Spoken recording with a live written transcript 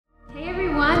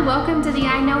welcome to the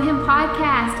I Know Him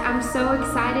podcast. I'm so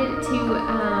excited to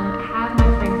have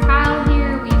my friend Kyle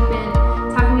here. We've been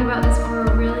talking about this for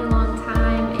a really long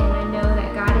time, and I know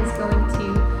that God is going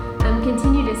to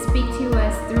continue to speak to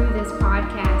us through this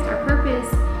podcast. Our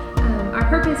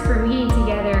purpose for meeting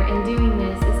together and doing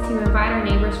this is to invite our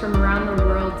neighbors from around the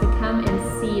world to come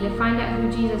and see, to find out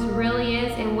who Jesus really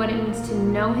is and what it means to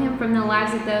know Him from the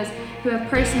lives of those who have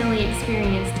personally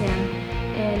experienced Him.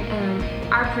 And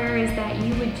our prayer is that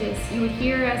you would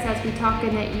hear us as we talk,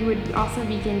 and that you would also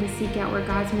begin to seek out where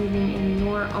God's moving in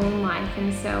your own life.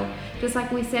 And so, just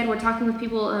like we said, we're talking with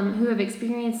people who have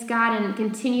experienced God and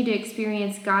continue to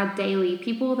experience God daily.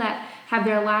 People that have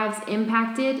their lives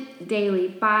impacted daily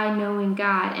by knowing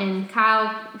God. And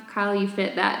Kyle, you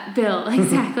fit that bill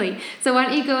exactly. So why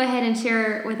don't you go ahead and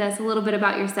share with us a little bit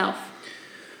about yourself?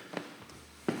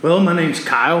 Well, my name's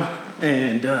Kyle,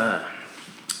 and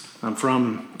I'm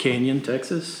from Canyon,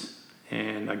 Texas,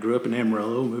 and I grew up in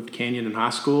Amarillo, moved to Canyon in high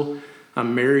school.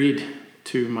 I'm married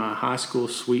to my high school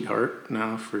sweetheart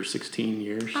now for 16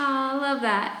 years. Oh, I love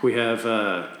that. We have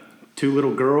 2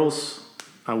 little girls.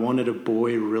 I wanted a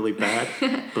boy really bad,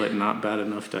 but not bad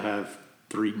enough to have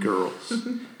 3 girls.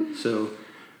 So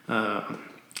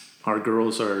our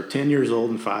girls are 10 years old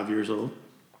and 5 years old.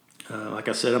 Like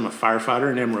I said, I'm a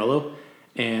firefighter in Amarillo,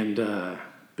 and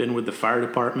been with the fire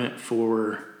department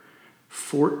for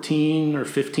 14 or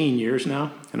 15 years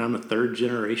now, and I'm a 3rd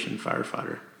generation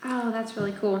firefighter. Oh, that's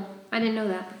really cool. I didn't know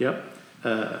that.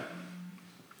 Yep.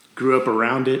 Grew up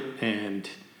around it and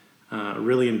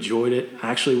really enjoyed it. I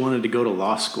actually wanted to go to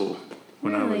law school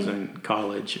when I was in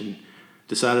college, and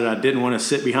decided I didn't want to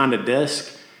sit behind a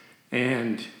desk.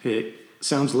 And it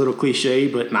sounds a little cliche,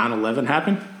 but 9/11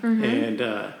 happened. Mm-hmm.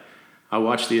 And I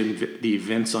watched the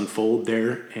events unfold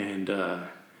there, and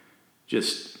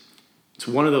it's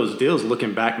one of those deals.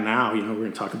 Looking back now, we're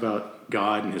going to talk about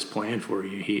God and His plan for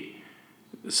you.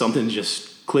 Something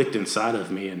just clicked inside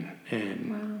of me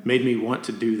and made me want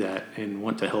to do that and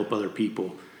want to help other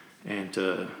people and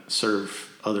to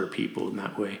serve other people in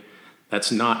that way.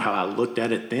 That's not how I looked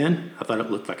at it then. I thought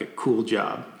it looked like a cool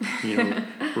job,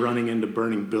 running into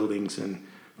burning buildings, and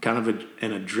kind of an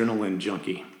adrenaline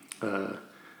junkie.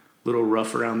 Little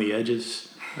rough around the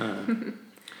edges.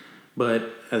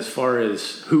 But as far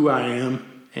as who I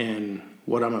am and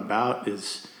what I'm about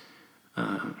is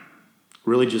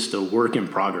really just a work in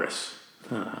progress.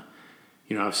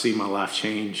 I've seen my life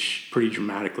change pretty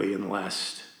dramatically in the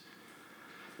last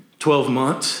 12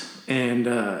 months, and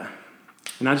I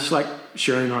just like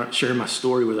sharing my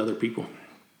story with other people.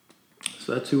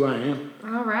 So that's who I am.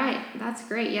 All right, that's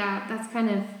great. Yeah, that's kind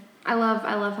of I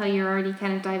love how you're already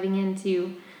kind of diving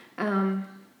into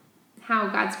how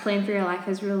God's plan for your life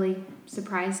has really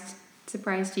surprised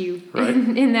you right.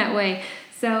 in that way.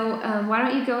 So why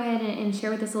don't you go ahead and share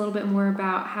with us a little bit more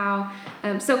about how,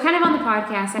 so kind of on the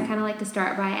podcast, I kind of like to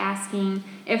start by asking,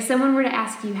 if someone were to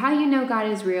ask you how you know God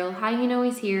is real, how you know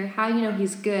He's here, how you know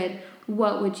He's good,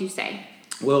 what would you say?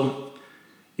 Well,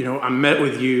 I met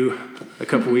with you a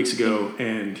couple weeks ago,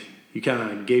 and you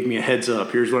kind of gave me a heads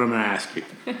up. Here's what I'm going to ask you.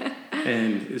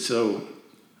 And so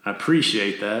I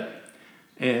appreciate that.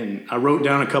 And I wrote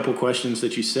down a couple questions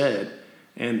that you said,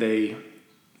 and they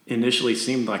initially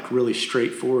seemed like really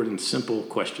straightforward and simple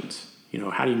questions.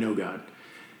 How do you know God?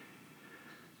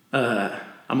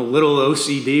 I'm a little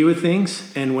OCD with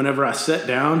things, and whenever I sat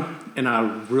down and I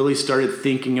really started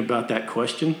thinking about that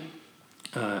question,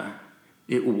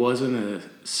 it wasn't a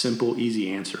simple,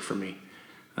 easy answer for me.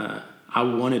 I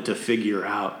wanted to figure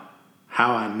out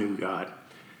how I knew God.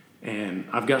 And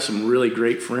I've got some really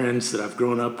great friends that I've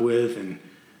grown up with, and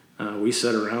we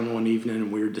sat around one evening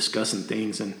and we were discussing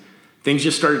things, and things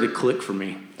just started to click for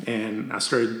me. And I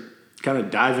started kind of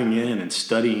diving in and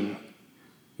studying,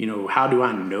 how do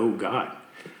I know God?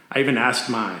 I even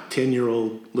asked my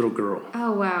 10-year-old little girl,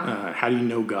 oh, wow. How do you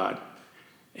know God?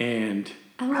 And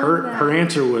her her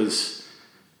answer was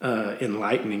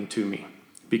enlightening to me,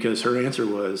 because her answer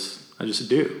was, I just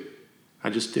do.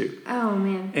 Oh,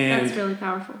 man. And that's really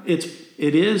powerful.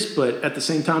 It is, but at the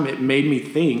same time, it made me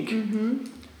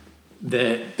think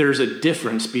that there's a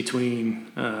difference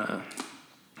between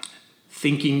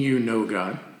thinking you know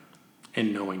God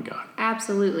and knowing God.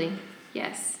 Absolutely.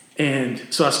 Yes. And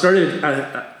so I started,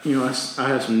 I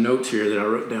have some notes here that I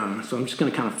wrote down, so I'm just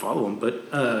going to kind of follow them. But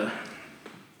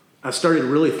I started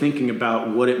really thinking about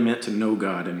what it meant to know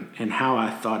God and how I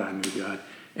thought I knew God.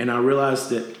 And I realized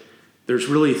that there's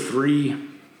really three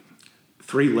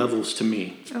levels to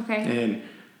me. Okay. And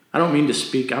I don't mean to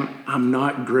speak. I'm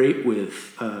not great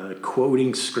with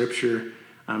quoting scripture.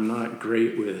 I'm not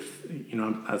great with,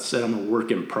 I said I'm a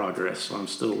work in progress, so I'm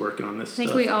still working on this stuff. I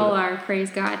think we all are, praise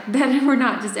God, that we're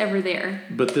not just ever there.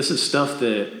 But this is stuff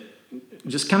that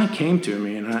just kind of came to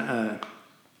me, and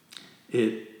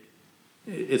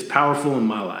it's powerful in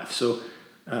my life. So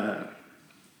I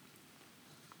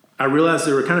realized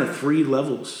there were kind of 3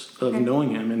 levels of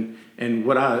knowing him, and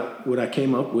what I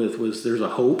came up with was there's a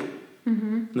hope,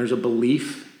 and there's a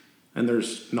belief, and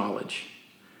there's knowledge.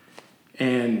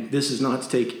 And this is not to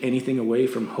take anything away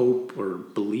from hope or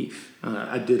belief.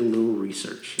 I did a little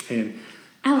research, and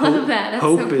I love that. That's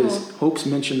so cool. Hope's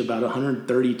mentioned about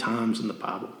 130 times in the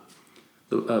Bible.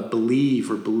 Believe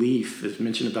or belief is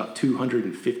mentioned about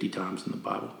 250 times in the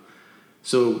Bible.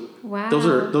 So wow.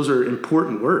 those are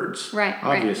important words, right?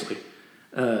 Obviously,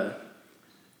 right.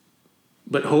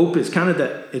 But hope is kind of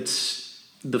that. It's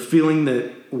the feeling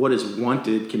that what is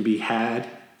wanted can be had,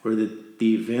 or that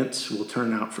the events will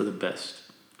turn out for the best.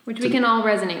 Which we can all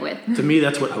resonate with. To me,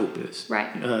 that's what hope is.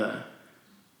 Right.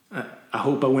 I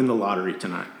hope I win the lottery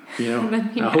tonight.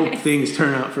 That'd be I nice. hope things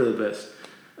turn out for the best.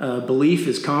 Belief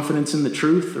is confidence in the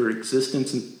truth or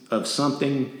existence of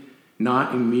something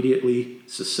not immediately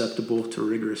susceptible to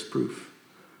rigorous proof.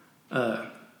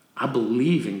 I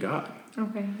believe in God.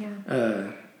 Okay,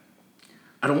 yeah.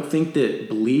 I don't think that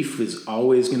belief is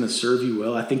always going to serve you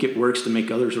well. I think it works to make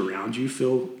others around you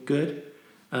feel good.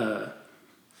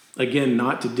 Again,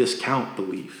 not to discount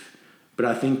belief, but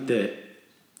I think that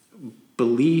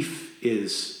belief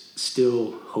is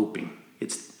still hoping.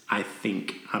 I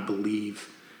believe.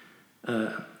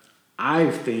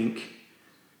 I think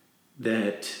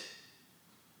that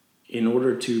in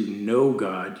order to know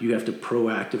God, you have to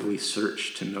proactively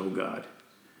search to know God.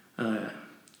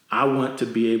 I want to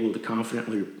be able to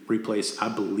confidently replace I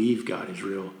believe God is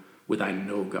real with I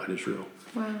know God is real.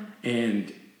 Wow.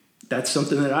 And that's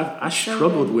something that I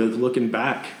struggled with looking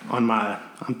back on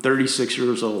I'm 36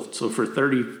 years old. So for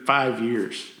 35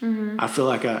 years, I feel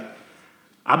like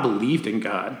I believed in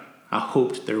God. I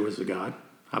hoped there was a God.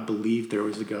 I believed there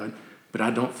was a God, but I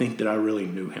don't think that I really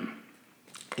knew him.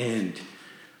 And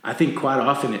I think quite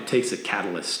often it takes a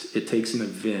catalyst. It takes an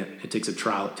event. It takes a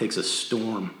trial. It takes a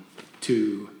storm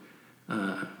to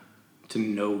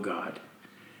know God.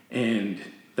 And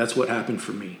that's what happened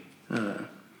for me.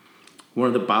 One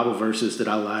of the Bible verses that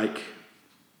I like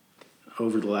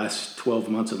over the last 12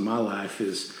 months of my life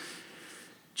is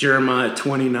Jeremiah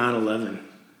 29:11.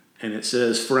 And it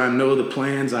says, "For I know the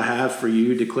plans I have for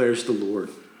you, declares the Lord.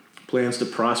 Plans to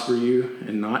prosper you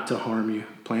and not to harm you.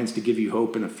 Plans to give you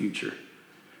hope in a future."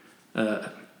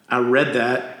 I read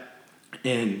that,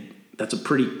 and that's a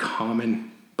pretty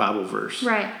common Bible verse.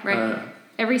 Right.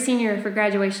 Every senior for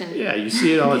graduation. Yeah, you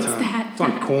see it all the time. It's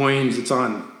on coins. It's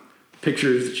on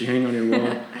pictures that you hang on your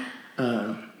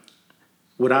wall.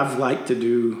 What I've liked to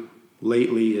do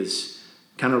lately is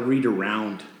kind of read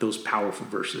around those powerful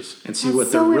verses and see That's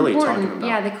what they're really talking about.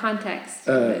 Yeah, the context.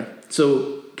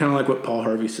 So kind of like what Paul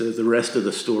Harvey says, the rest of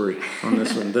the story on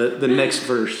this one. The next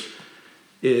verse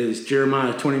is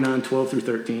Jeremiah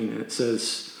 29:12-13, and it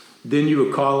says, "Then you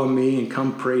will call on me and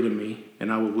come pray to me,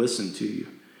 and I will listen to you.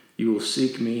 You will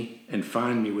seek me and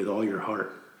find me with all your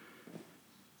heart."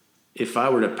 If I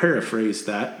were to paraphrase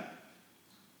that,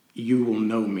 you will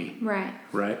know me.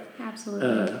 Right?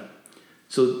 Absolutely.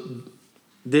 So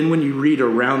then when you read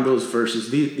around those verses,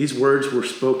 these words were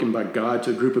spoken by God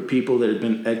to a group of people that had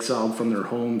been exiled from their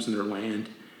homes and their land,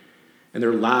 and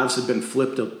their lives had been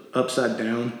flipped upside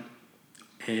down,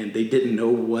 and they didn't know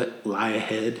what lie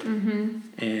ahead. Mm-hmm.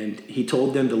 And he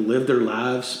told them to live their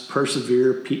lives,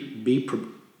 persevere, be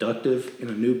productive in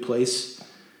a new place.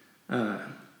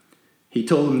 He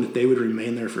told them that they would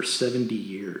remain there for 70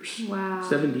 years. Wow.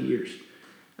 70 years.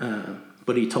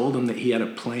 But he told them that he had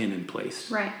a plan in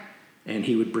place. Right. And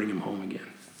he would bring them home again.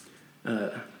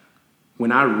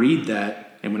 When I read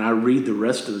that, and when I read the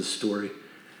rest of the story,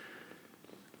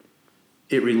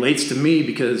 it relates to me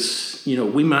because,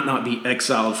 we might not be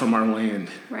exiled from our land.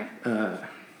 Right.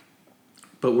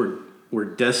 But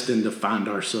we're destined to find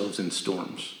ourselves in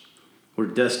storms.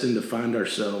 We're destined to find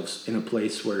ourselves in a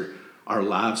place where our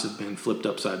lives have been flipped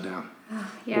upside down.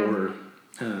 Yeah. Or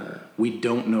we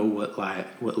don't know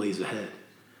what lays ahead.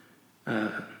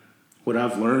 What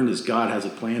I've learned is God has a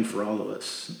plan for all of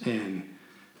us. And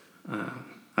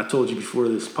I told you before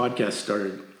this podcast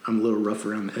started, I'm a little rough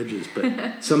around the edges,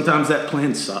 but sometimes that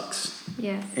plan sucks.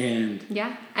 Yes. And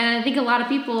I think a lot of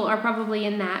people are probably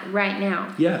in that right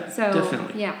now. Yeah, so,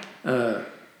 definitely. Yeah.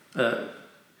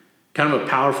 Kind of a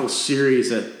powerful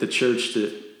series at the church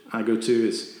that I go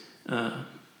to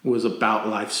was about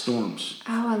life storms.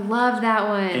 Oh, I love that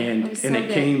one. And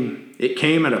it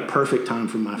came at a perfect time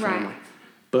for my family.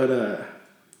 Right.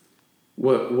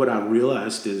 what I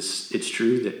realized is it's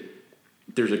true that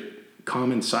there's a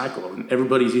common cycle, and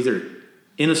everybody's either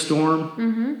in a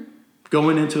storm,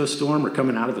 going into a storm, or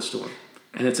coming out of a storm.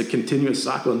 And it's a continuous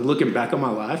cycle. And looking back on my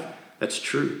life, that's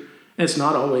true. And it's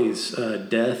not always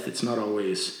death. It's not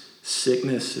always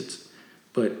sickness.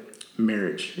 But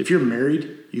marriage. If you're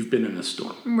married, you've been in a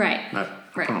storm. Right. I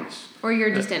promise. Or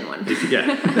you're just in one.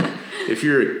 If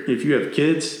you have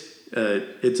kids,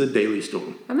 it's a daily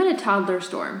storm. I'm in a toddler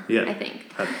storm. Yeah. I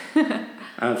think.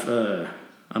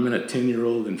 I'm in a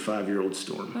 10-year-old and 5-year-old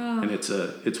storm, and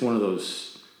it's one of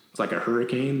those. It's like a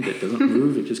hurricane that doesn't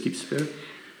move; it just keeps spinning.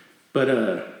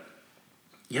 But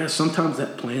sometimes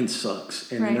that plan sucks,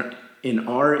 and in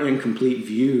our incomplete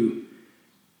view,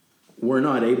 we're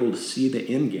not able to see the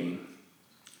end game.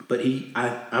 But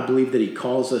I believe that he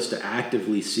calls us to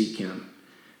actively seek him,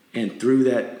 and through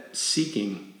that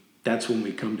seeking, that's when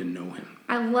we come to know him.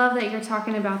 I love that you're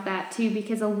talking about that too,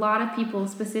 because a lot of people,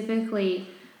 specifically,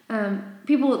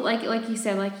 people like you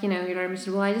said, like, your daughter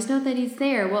mentioned, well, I just know that he's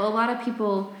there. Well, a lot of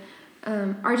people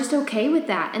are just okay with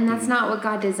that, and that's not what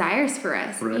God desires for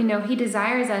us. Right. He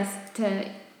desires us to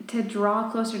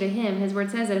draw closer to him. His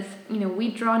word says that if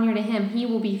we draw near to him, he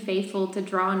will be faithful to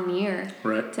draw near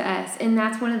to us. And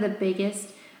that's one of the biggest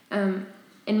and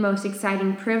most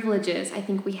exciting privileges I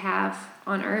think we have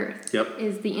on earth. Yep.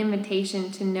 Is the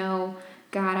invitation to know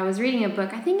God. I was reading a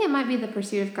book, I think it might be The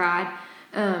Pursuit of God,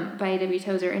 by A.W.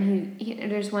 Tozer, and he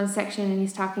there's one section and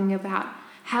he's talking about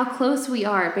how close we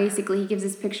are. Basically, he gives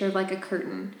this picture of like a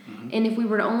curtain, and if we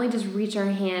were to only just reach our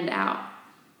hand out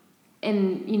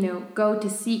and go to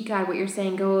seek God, what you're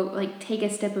saying, go like take a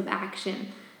step of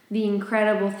action, the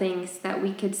incredible things that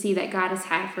we could see that God has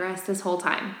had for us this whole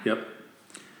time. Yep.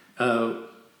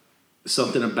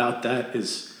 Something about that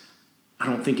is, I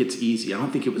don't think it's easy. I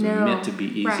don't think it was meant to be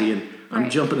easy. Right. And I'm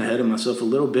jumping ahead of myself a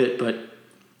little bit, but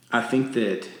I think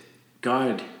that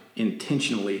God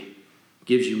intentionally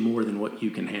gives you more than what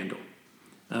you can handle.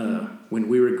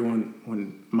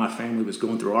 When my family was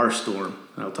going through our storm,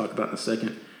 and I'll talk about in a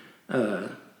second, I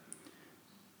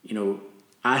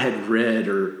had read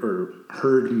or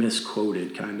heard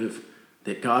misquoted kind of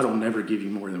that God will never give you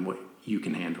more than what you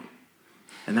can handle.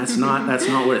 And that's not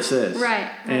what it says.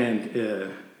 Right. And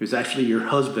it was actually your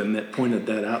husband that pointed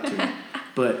that out to me.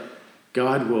 But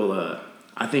God will,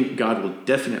 I think God will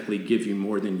definitely give you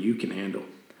more than you can handle,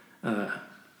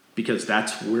 because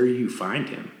that's where you find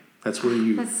him. That's where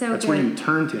you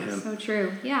turn to him. So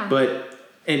true. Yeah.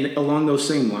 And along those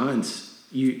same lines,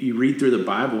 you read through the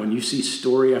Bible and you see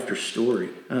story after story.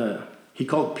 He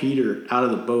called Peter out of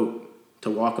the boat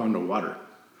to walk on the water.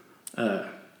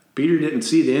 Peter didn't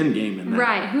see the end game in that.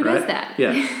 Right. Who does that?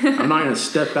 Yeah. I'm not going to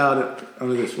step out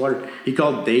under this water. He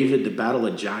called David to battle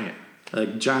a giant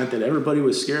that everybody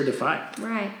was scared to fight.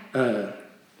 Right.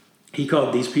 He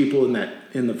called these people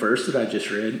in the verse that I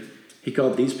just read, he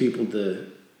called these people that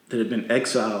had been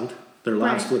exiled, their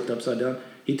lives flipped upside down.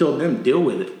 He told them, deal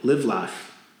with it, live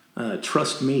life,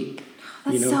 trust me.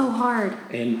 That's so hard.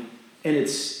 And it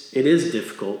is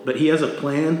difficult, but he has a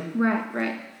plan.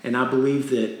 Right. And I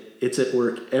believe that it's at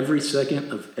work every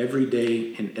second of every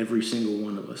day in every single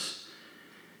one of us.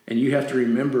 And you have to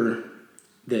remember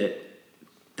that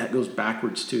goes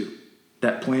backwards too.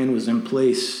 That plan was in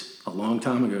place a long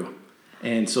time ago.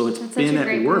 And so it's been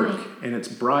at work, and it's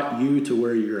brought you to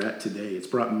where you're at today. It's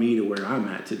brought me to where I'm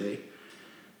at today.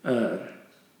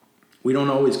 We don't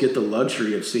always get the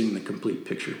luxury of seeing the complete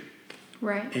picture.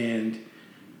 Right. And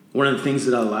one of the things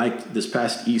that I liked this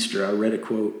past Easter, I read a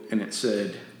quote, and it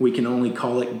said, we can only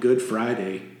call it Good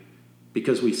Friday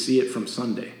because we see it from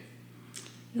Sunday.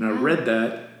 And I read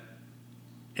that,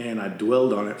 and I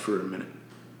dwelled on it for a minute,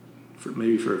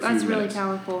 maybe for a few minutes. That's really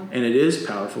powerful. And it is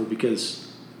powerful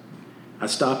because I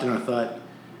stopped and I thought,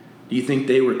 do you think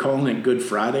they were calling it Good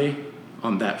Friday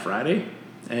on that Friday?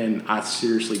 And I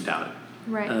seriously doubt it.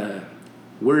 Right.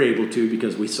 We're able to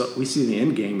because we see the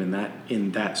end game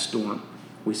in that storm.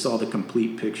 We saw the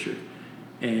complete picture.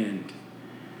 And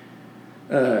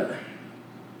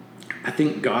I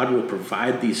think God will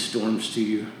provide these storms to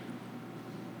you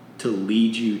to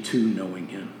lead you to knowing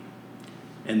him.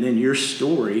 And then your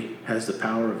story has the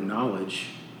power of knowledge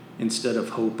instead of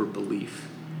hope or belief.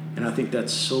 And I think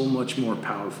that's so much more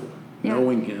powerful,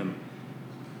 knowing him,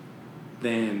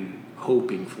 than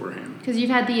hoping for him. Because you've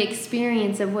had the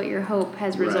experience of what your hope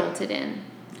has resulted in.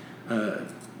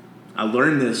 I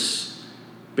learned this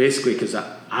basically because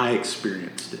I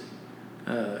experienced it.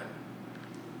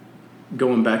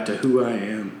 Going back to who I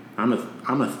am, I'm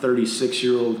a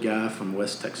 36-year-old guy from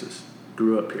West Texas.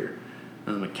 Grew up here.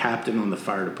 I'm a captain on the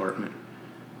fire department.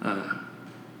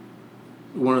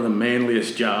 one of the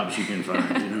manliest jobs you can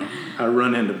find. I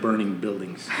run into burning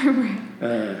buildings.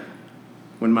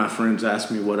 When my friends asked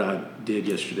me what I did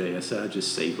yesterday, I said I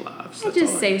just saved lives. I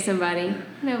just saved somebody. Yeah.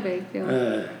 No big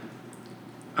deal.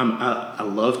 I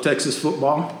love Texas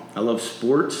football. I love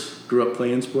sports. Grew up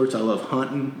playing sports. I love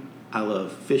hunting. I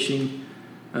love fishing.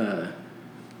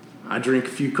 I drink a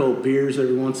few cold beers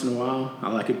every once in a while.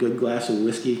 I like a good glass of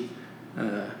whiskey.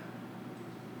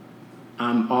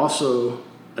 I'm also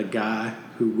a guy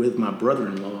who, with my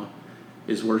brother-in-law,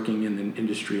 is working in the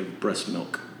industry of breast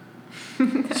milk.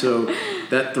 So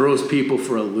that throws people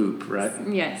for a loop, right?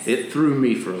 Yes. It threw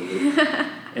me for a loop.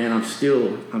 And I'm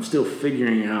still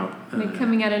figuring out.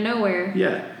 Coming out of nowhere.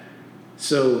 Yeah.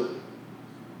 So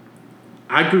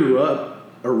I grew up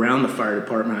around the fire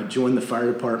department. I joined the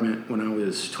fire department when I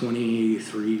was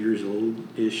 23 years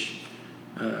old-ish.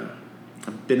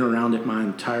 I've been around it my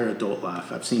entire adult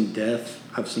life. I've seen death.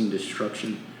 I've seen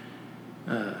destruction.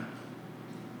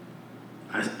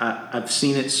 I've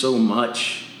seen it so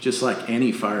much, just like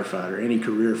any firefighter, any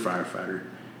career firefighter.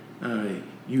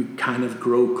 You kind of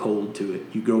grow cold to it.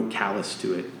 You grow callous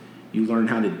to it. You learn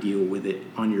how to deal with it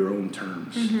on your own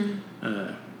terms.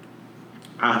 Mm-hmm.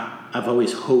 I've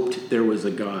always hoped there was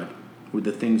a God with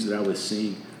the things that I was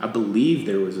seeing. I believed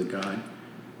there was a God,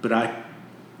 but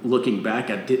looking back,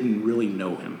 I didn't really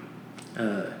know him.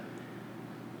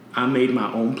 I made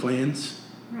my own plans,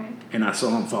 right, and I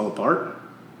saw them fall apart.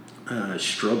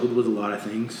 Struggled with a lot of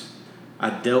things. I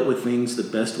dealt with things the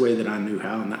best way that I knew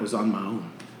how, and that was on my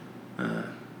own.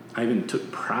 I even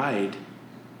took pride,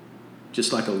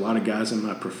 just like a lot of guys in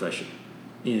my profession,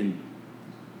 in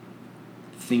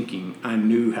thinking I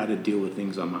knew how to deal with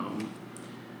things on my own.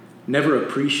 Never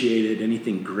appreciated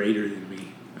anything greater than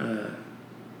me.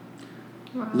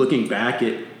 Wow. Looking back,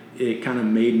 it kind of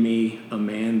made me a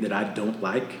man that I don't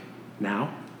like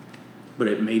now, but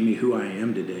it made me who I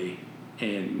am today.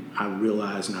 And I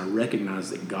realized and I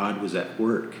recognized that God was at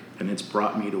work, and it's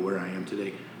brought me to where I am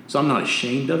today. So I'm not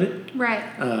ashamed of it. Right.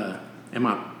 Am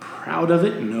I proud of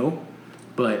it? No.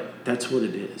 But that's what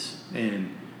it is.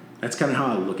 And that's kind of how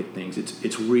I look at things.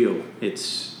 It's real.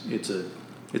 It's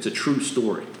a true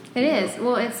story. It is.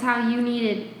 Well, it's how you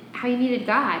needed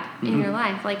God in your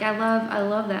life. Like I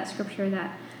love that scripture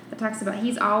that talks about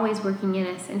He's always working in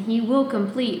us, and He will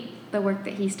complete the work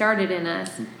that He started in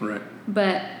us. Right.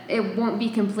 But it won't be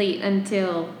complete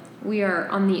until we are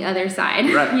on the other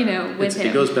side. Right. With Him.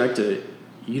 It goes back to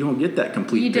you don't get that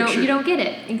complete picture. You don't get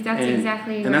it.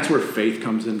 Exactly. And that's where faith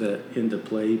comes into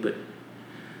play. But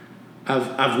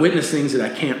I've witnessed things that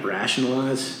I can't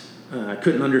rationalize. I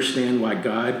couldn't understand why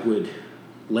God would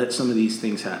let some of these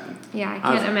things happen. Yeah, I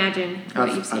can't imagine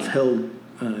what you've seen. I've held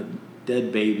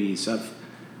dead babies.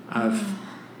 I've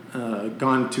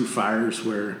gone to fires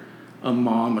where a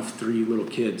mom of 3 little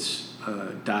kids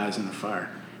dies in a fire.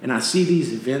 And I see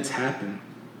these events happen,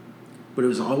 but it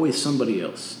was always somebody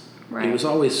else. Right. It was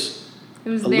always a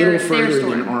little further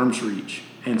than arm's reach.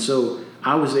 And so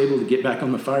I was able to get back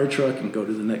on the fire truck and go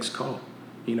to the next call.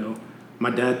 My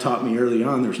dad taught me early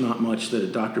on there's not much that a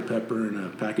Dr. Pepper and a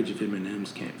package of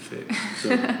M&Ms can't fix.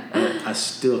 So I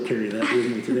still carry that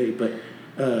with me today. But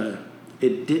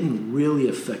it didn't really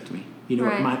affect me.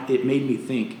 Right. It made me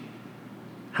think,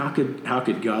 how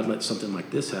could God let something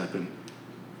like this happen?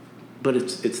 But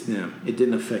it's them. It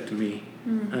didn't affect me.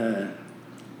 Mm-hmm.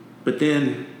 But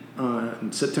then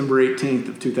on September 18th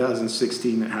of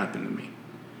 2016, it happened to me.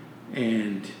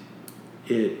 And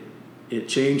it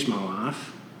changed my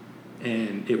life.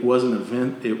 And it was an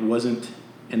event. It wasn't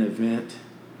an event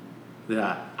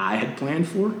that I had planned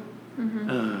for.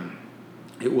 Mm-hmm.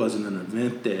 It wasn't an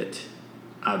event that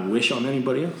I'd wish on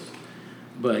anybody else.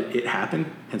 But it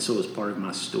happened, and so it's part of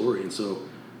my story. And so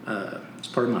it's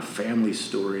part of my family's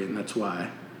story, and that's why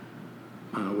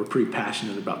we're pretty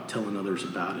passionate about telling others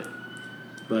about it.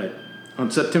 But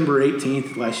on September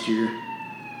 18th last year,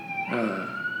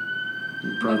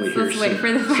 you probably hear some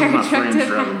of my friends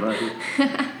driving by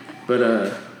here. But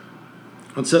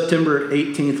on September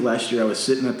 18th last year, I was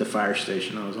sitting at the fire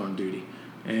station. I was on duty,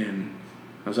 and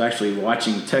I was actually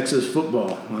watching Texas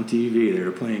football on TV. They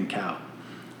were playing Cal,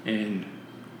 and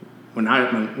when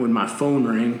my phone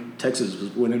rang, Texas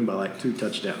was winning by like 2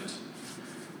 touchdowns.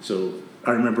 So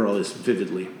I remember all this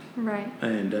vividly. Right.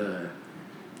 And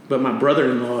but my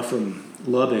brother-in-law from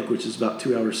Lubbock, which is about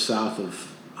 2 hours south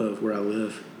of where I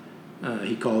live,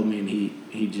 he called me, and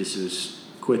he just is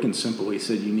quick and simple. He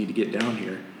said, "You need to get down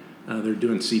here. They're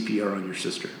doing CPR on your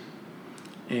sister."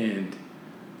 And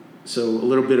so a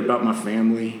little bit about my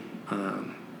family.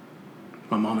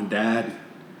 My mom and dad,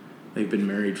 they've been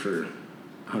married for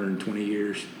 120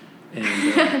 years. And,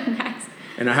 nice.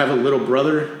 And I have a little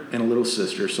brother and a little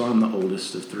sister, so I'm the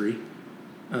oldest of three.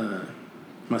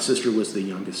 My sister was the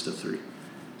youngest of three.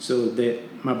 So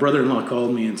my brother-in-law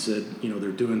called me and said,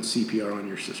 they're doing CPR on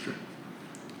your sister.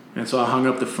 And so I hung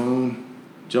up the phone,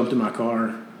 jumped in my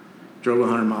car, drove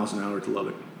 100 miles an hour to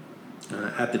Lubbock.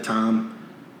 At the time,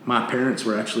 my parents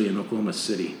were actually in Oklahoma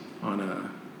City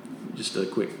on just a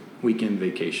quick weekend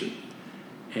vacation.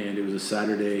 And it was a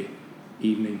Saturday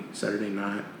evening, Saturday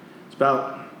night. It's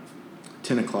about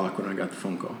 10 o'clock when I got the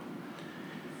phone call.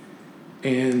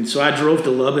 And so I drove to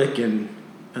Lubbock and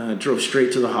drove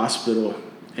straight to the hospital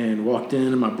and walked in,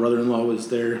 and my brother-in-law was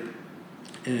there.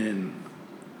 And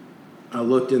I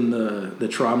looked in the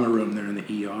trauma room there in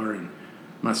the ER, and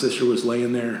my sister was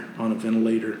laying there on a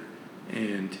ventilator.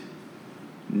 And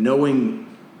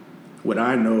knowing what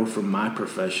I know from my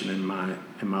profession and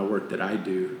my work that I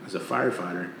do as a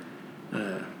firefighter,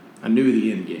 I knew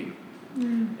the end game.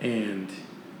 And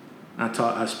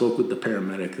I spoke with the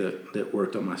paramedic that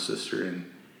worked on my sister,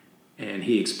 and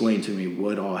he explained to me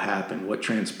what all happened, what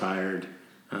transpired,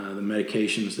 the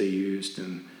medications they used,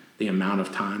 and the amount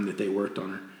of time that they worked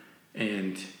on her.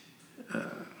 And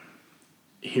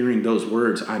hearing those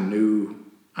words, I knew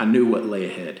what lay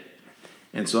ahead.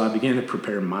 And so I began to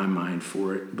prepare my mind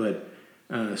for it, but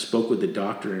spoke with the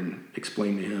doctor and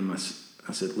explained to him,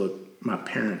 I said, look, my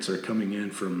parents are coming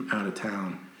in from out of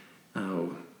town.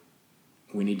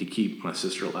 We need to keep my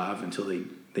sister alive until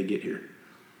they get here.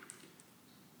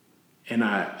 And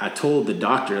I told the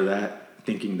doctor that,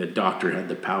 thinking the doctor had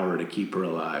the power to keep her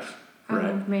alive.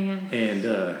 Right? Oh, man.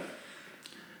 And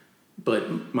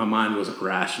but my mind wasn't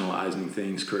rationalizing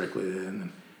things correctly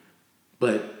then.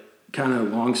 But kind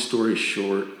of long story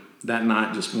short, that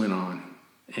night just went on.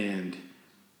 And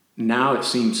now it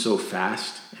seems so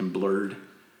fast and blurred,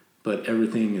 but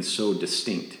everything is so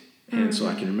distinct. And so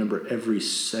I can remember every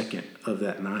second of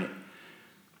that night.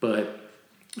 But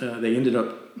they ended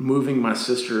up moving my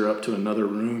sister up to another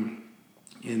room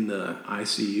in the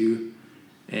ICU,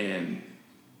 and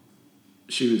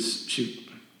she was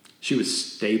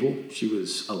stable. She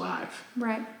was alive.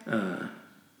 Right.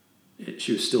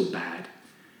 She was still bad,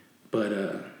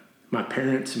 but my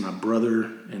parents and my brother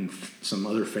and some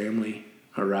other family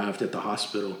arrived at the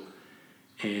hospital,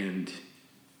 and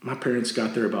my parents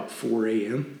got there about 4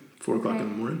 a.m., 4 o'clock in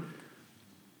the morning.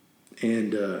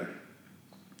 And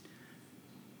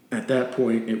at that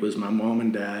point, it was my mom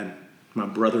and dad, my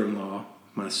brother-in-law,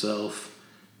 myself,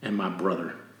 and my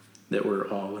brother that were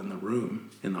all in the room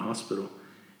in the hospital.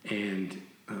 And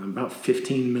about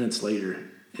 15 minutes later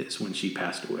is when she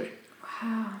passed away.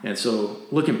 Wow. And so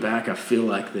looking back, I feel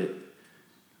like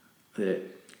that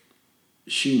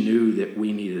she knew that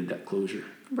we needed that closure.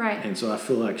 Right. And so I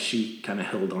feel like she kind of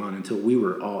held on until we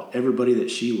were everybody that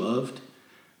she loved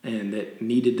and that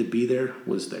needed to be there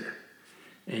was there.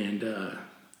 And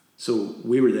so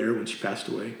we were there when she passed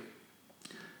away.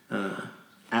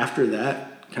 After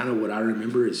that, kind of what I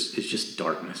remember is just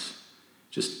darkness.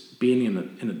 Just being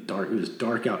in a dark, it was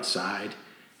dark outside.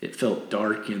 It felt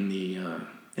dark in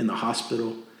the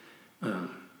hospital.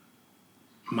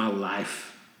 My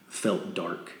life felt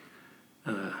dark.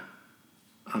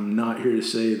 I'm not here to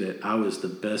say that I was the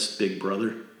best big brother,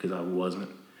 because I wasn't.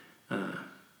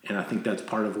 And I think that's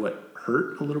part of what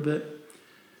hurt a little bit.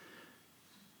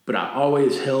 But I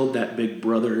always held that big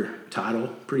brother title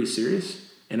pretty serious.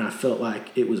 And I felt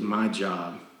like it was my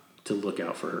job to look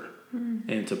out for her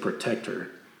and to protect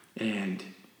her. And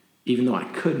even though I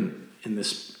couldn't in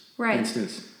this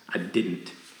instance, I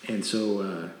didn't. And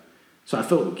so I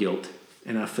felt guilt,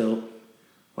 and I felt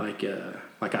like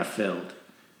I failed.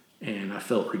 And I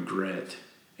felt regret.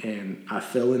 And I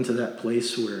fell into that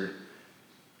place where,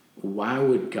 why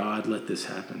would God let this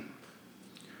happen?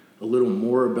 A little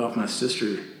more about my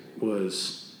sister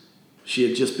was she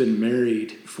had just been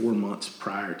married 4 months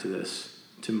prior to this,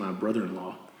 to my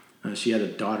brother-in-law. She had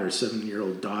a daughter, a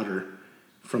 7-year-old daughter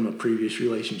from a previous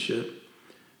relationship.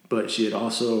 But she had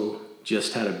also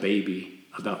just had a baby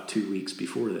about 2 weeks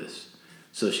before this.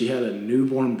 So she had a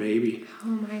newborn baby. Oh,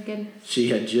 my goodness. She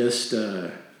had just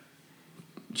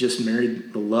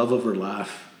married the love of her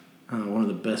life, one of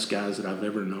the best guys that I've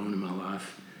ever known in my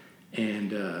life.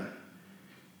 And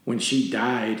when she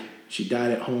died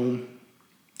at home,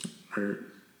 or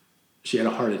she had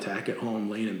a heart attack at home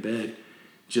laying in bed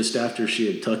just after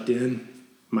she had tucked in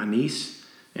my niece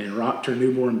and rocked her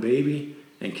newborn baby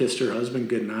and kissed her husband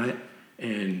goodnight.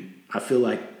 And I feel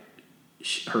like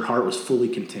her heart was fully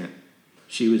content.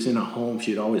 She was in a home.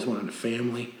 She had always wanted a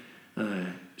family.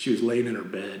 She was laying in her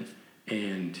bed.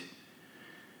 And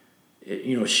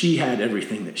she had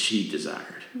everything that she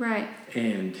desired. Right.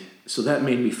 And so that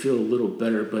made me feel a little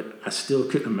better, but I still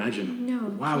couldn't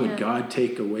imagine why would God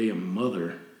take away a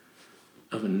mother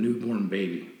of a newborn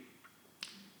baby?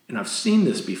 And I've seen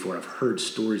this before. I've heard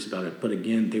stories about it, but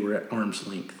again, they were at arm's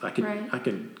length. I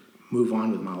could move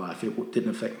on with my life. It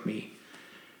didn't affect me.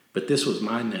 But this was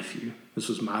my nephew. This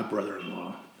was my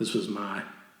brother-in-law. This was my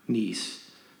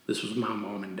niece. This was my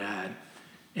mom and dad.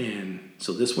 And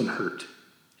so this one hurt.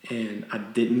 And I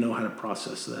didn't know how to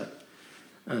process that.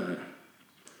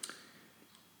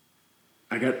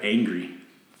 I got angry.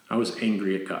 I was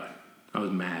angry at God. I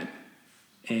was mad.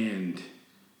 And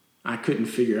I couldn't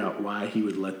figure out why he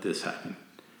would let this happen.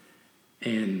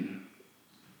 And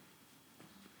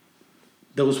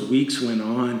those weeks went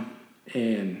on,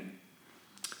 and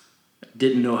I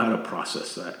didn't know how to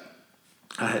process that.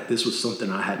 This was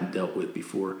something I hadn't dealt with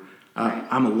before. Right.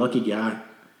 I'm a lucky guy.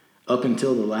 Up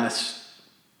until the last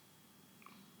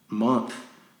month,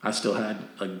 I still had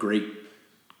a great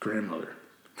grandmother.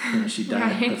 She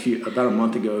died about a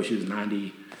month ago. She was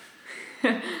 90.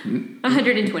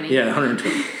 120. Yeah,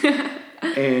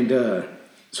 120. And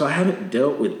so I haven't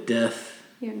dealt with death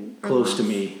close to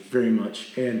me very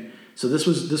much. And so this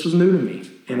was new to me,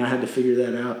 and I had to figure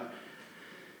that out.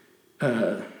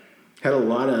 Had a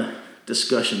lot of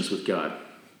discussions with God.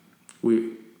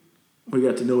 We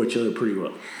got to know each other pretty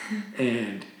well,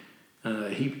 and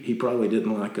he probably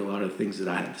didn't like a lot of things that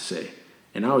I had to say,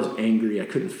 and I was angry. I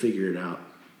couldn't figure it out.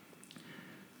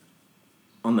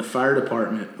 On the fire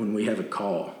department, when we have a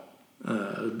call,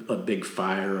 a big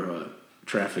fire or a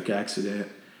traffic accident,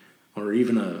 or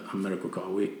even a medical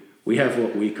call, we have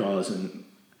what we call as an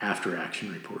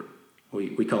after-action report.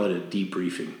 We call it a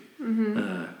debriefing.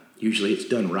 Mm-hmm. Usually it's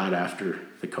done right after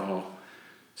the call.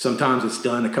 Sometimes it's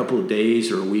done a couple of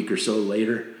days or a week or so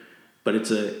later, but it's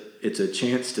a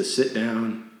chance to sit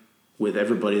down with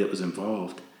everybody that was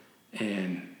involved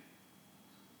and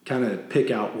kind of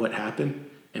pick out what happened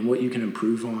and what you can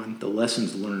improve on, the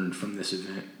lessons learned from this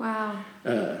event. Wow.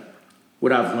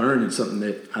 What I've learned, and something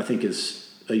that I think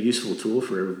is a useful tool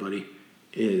for everybody,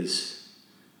 is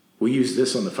we use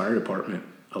this on the fire department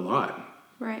a lot.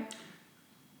 Right.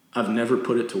 I've never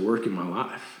put it to work in my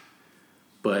life.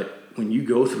 But when you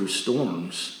go through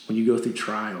storms, when you go through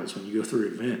trials, when you go through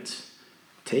events,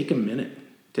 take a minute,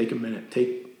 take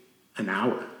an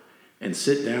hour, and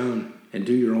sit down and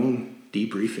do your own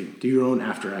debriefing, do your own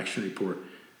after-action report.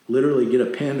 Literally get a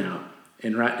pen out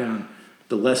and write down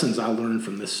the lessons I learned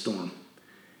from this storm.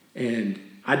 And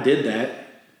I did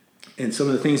that, and some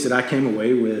of the things that I came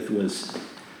away with was,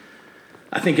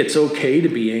 I think it's okay to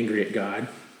be angry at God.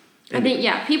 And I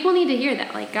think, people need to hear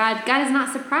that. Like, God is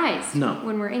not surprised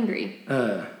when we're angry.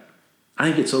 I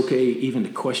think it's okay even to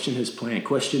question his plan,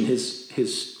 question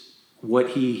his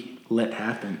what he let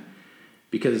happen,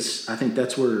 because I think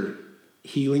that's where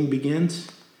healing begins.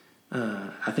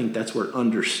 I think that's where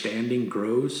understanding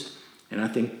grows, and I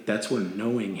think that's where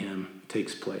knowing him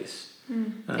takes place.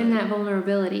 In that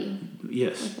vulnerability.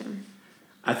 Yes. With him.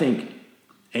 I think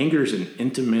anger is an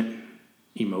intimate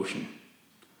emotion.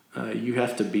 There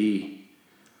has to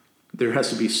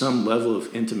be some level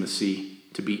of intimacy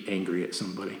to be angry at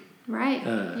somebody. Right.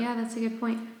 That's a good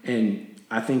point. And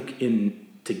I think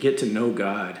to get to know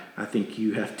God, I think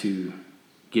you have to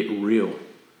get real,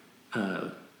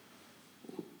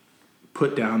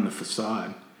 put down the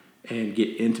facade and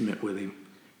get intimate with him.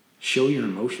 Show your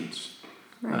emotions.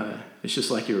 Right. It's just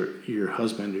like your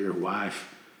husband or your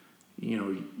wife,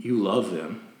 you love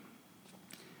them.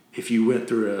 If you went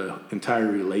through an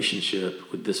entire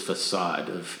relationship with this facade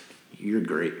of, you're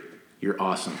great, you're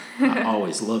awesome, I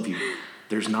always love you,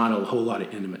 there's not a whole lot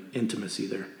of intimacy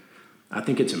there. I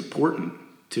think it's important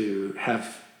to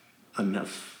have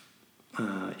enough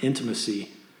intimacy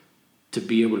to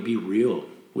be able to be real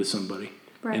with somebody.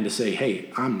 Right. And to say,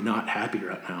 hey, I'm not happy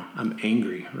right now, I'm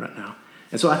angry right now.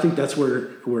 And so I think that's where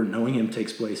knowing him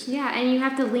takes place. Yeah, and you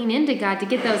have to lean into God to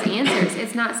get those answers.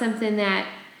 It's not something that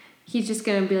he's just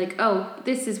going to be like, oh,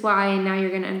 this is why, and now you're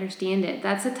going to understand it.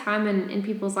 That's a time in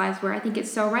people's lives where I think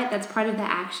it's so right. That's part of the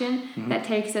action that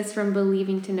takes us from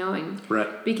believing to knowing.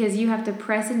 Right. Because you have to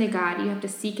press into God. You have to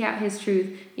seek out his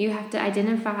truth. You have to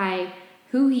identify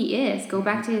who he is. Go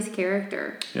back to his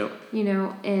character. Yep.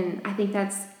 And I think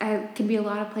that's can be a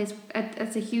lot of place.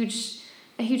 That's a huge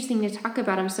thing to talk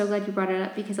about. I'm so glad you brought it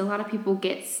up, because a lot of people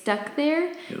get stuck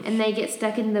there. Yes. And they get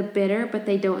stuck in the bitter, but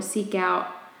they don't seek out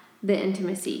the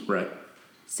intimacy. Right.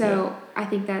 So I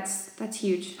think that's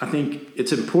huge. I think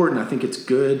it's important. I think it's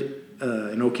good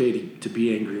and okay to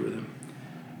be angry with him,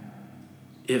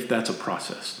 if that's a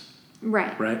process.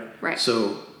 Right. Right? Right.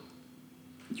 So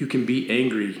you can be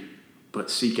angry but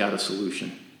seek out a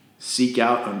solution. Seek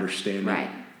out understanding. Right.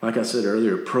 Like I said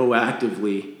earlier,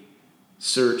 proactively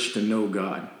search to know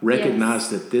God. Recognize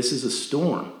that this is a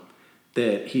storm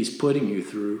that he's putting you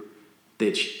through,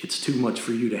 that it's too much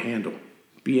for you to handle.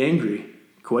 Be angry,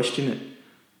 question it,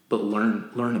 but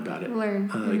learn about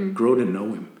it. Grow to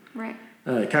know him. Right.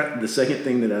 The second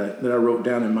thing that I wrote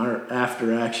down in my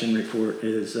after action report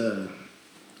is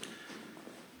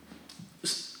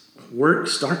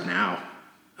start now.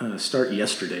 Start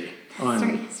yesterday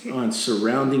on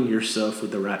surrounding yourself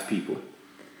with the right people.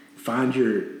 Find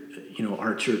your,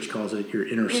 our church calls it your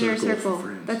inner circle of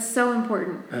friends. That's so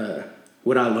important.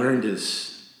 What I learned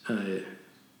is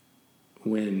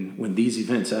when these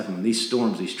events happen, when these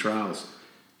storms, these trials,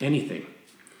 anything,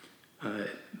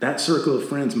 that circle of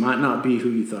friends might not be who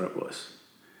you thought it was.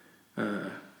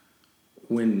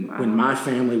 When my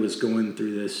family was going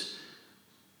through this,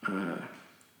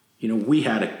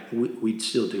 we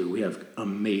still do. We have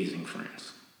amazing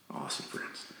friends, awesome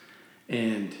friends.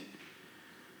 And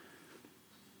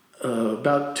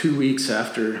about 2 weeks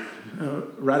after,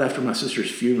 right after my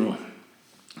sister's funeral,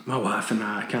 my wife and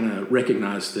I kind of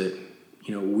recognized that,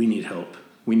 we need help.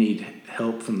 We need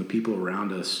help from the people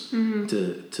around us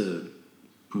to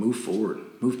move forward,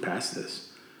 move past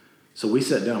this. So we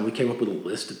sat down, we came up with a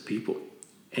list of people.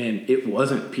 And it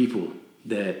wasn't people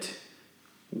that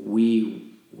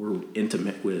we were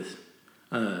intimate with.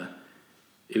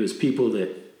 It was people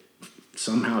that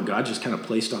somehow God just kind of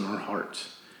placed on our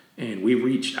hearts. And we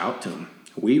reached out to them.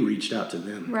 We reached out to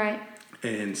them. Right.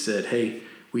 And said, hey,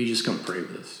 will you just come pray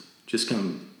with us? Just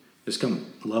come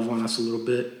love on us a little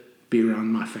bit, be around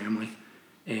my family.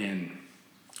 And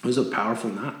it was a powerful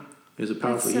night. It was a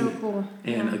powerful evening. That's so cool.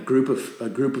 And a group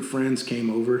of friends came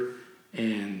over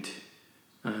and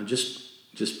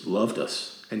just loved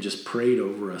us and just prayed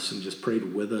over us and just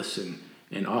prayed with us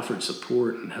and offered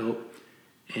support and help.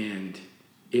 And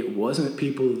it wasn't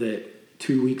people that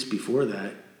 2 weeks before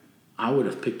that I would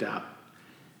have picked out.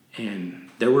 And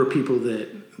there were people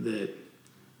that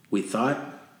we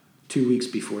thought 2 weeks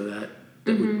before that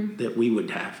we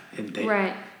would have, and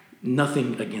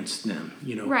nothing against them,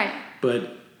 Right.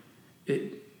 But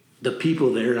the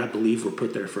people there, I believe, were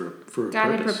put there for a purpose.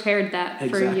 God had prepared that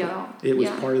for y'all. It was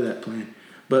part of that plan.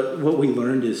 But what we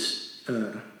learned is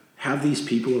have these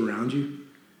people around you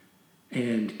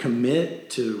and commit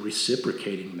to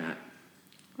reciprocating that.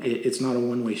 It's not a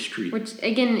one-way street. Which,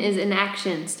 again, is an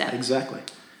action step. Exactly.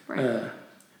 Right.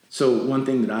 So one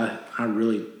thing that I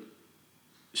really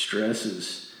stress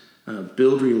is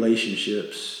build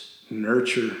relationships,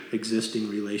 nurture existing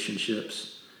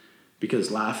relationships,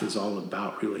 because life is all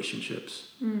about relationships.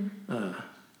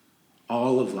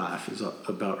 All of life is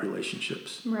about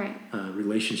relationships. Right.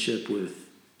 Relationship with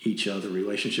each other,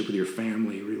 relationship with your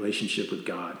family, relationship with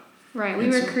God. Right. We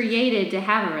were created to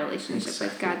have a relationship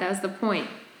with God. That was the point.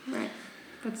 Right.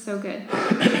 That's so good.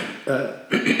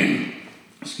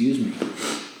 Excuse me.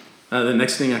 The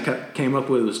next thing I came up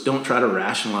with was don't try to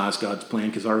rationalize God's plan,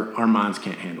 because our minds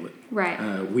can't handle it.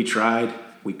 Right. We tried,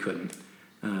 we couldn't.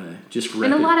 And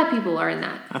a lot of people are in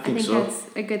that. I think so. That's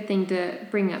a good thing to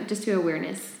bring up, just to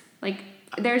awareness. Like,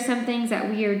 there are some things that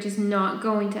we are just not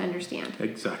going to understand.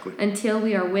 Exactly. Until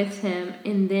we are with him,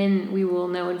 and then we will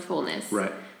know in fullness.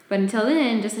 Right. But until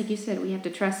then, just like you said, we have to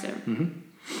trust him.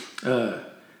 Mm-hmm.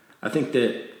 I think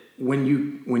that when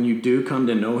you do come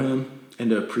to know him and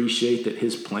to appreciate that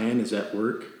his plan is at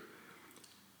work,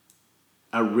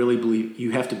 I really believe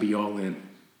you have to be all in.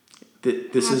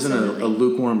 This isn't a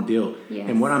lukewarm deal. Yes.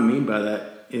 And what I mean by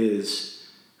that is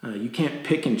you can't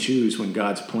pick and choose when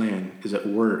God's plan is at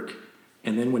work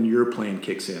and then when your plan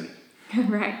kicks in.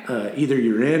 Right. Either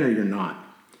you're in or you're not.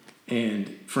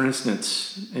 And for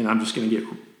instance, and I'm just going to get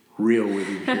real with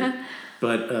you here,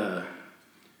 but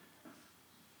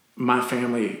my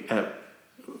family,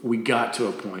 we got to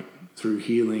a point through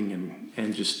healing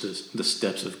and just the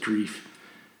steps of grief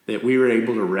that we were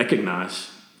able to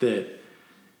recognize that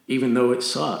even though it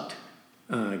sucked,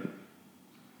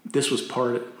 this was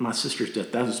part of my sister's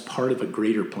death. That was part of a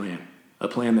greater plan, a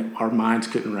plan that our minds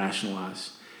couldn't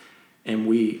rationalize. And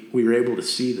we were able to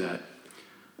see that.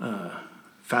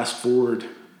 Fast forward,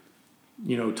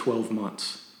 12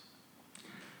 months.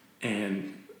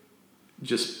 And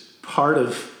just part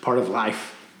of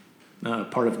life,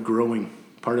 part of growing,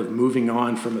 part of moving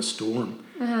on from a storm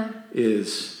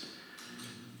is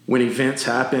when events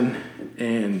happen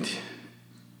and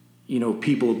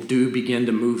people do begin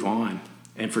to move on,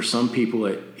 and for some people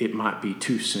it might be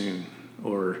too soon,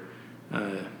 or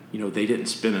they didn't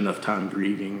spend enough time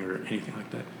grieving or anything like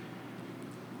that.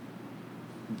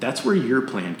 That's where your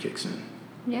plan kicks in.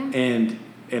 Yeah.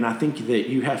 And I think that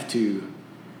you have to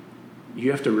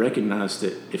you have to recognize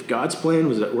that if God's plan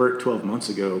was at work 12 months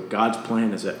ago, God's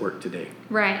plan is at work today.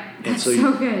 Right. And That's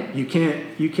so good. You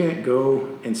can't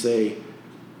go and say,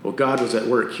 well, God was at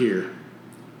work here,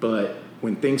 but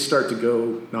when things start to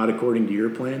go not according to your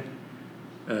plan,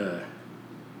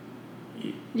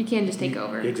 you can't just take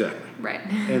over. Exactly. Right.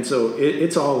 And so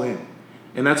it's all in,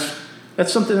 and that's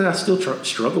something that I still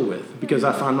struggle with, because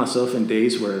I find myself in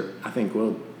days where I think,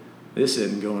 well, this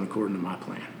isn't going according to my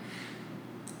plan,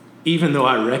 even though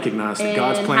I recognize that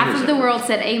God's plan is. Half of the world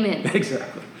said amen.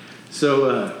 Exactly.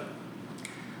 So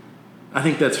I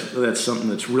think that's something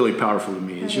that's really powerful to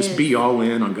me. Is just be all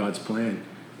in on God's plan.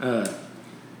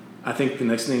 I think the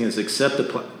next thing is accept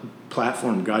the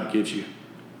platform God gives you.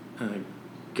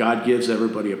 God gives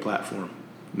everybody a platform,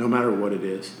 no matter what it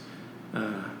is.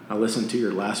 I listened to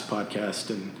your last podcast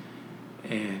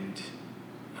and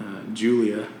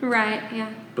Julia. Right,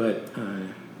 yeah. But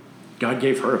God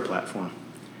gave her a platform.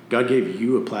 God gave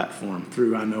you a platform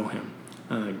through I Know Him.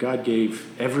 God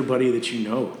gave everybody that you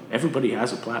know. Everybody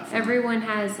has a platform. Everyone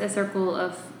has a circle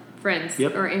of friends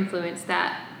or influence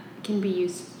that can be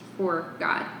used for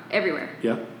God everywhere.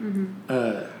 Yep.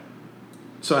 Mm-hmm.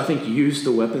 So I think use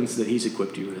the weapons that He's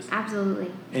equipped you with.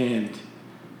 Absolutely. And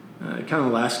kind of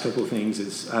the last couple of things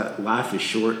is life is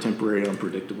short, temporary,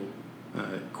 unpredictable.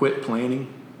 Quit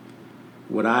planning.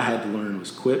 What I had to learn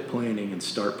was quit planning and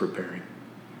start preparing.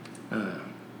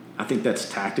 I think that's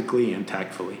tactically and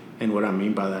tactfully. And what I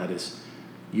mean by that is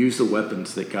use the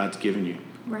weapons that God's given you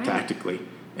tactically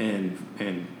and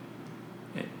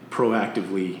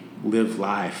proactively live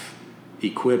life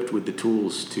equipped with the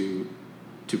tools to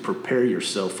prepare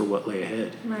yourself for what lay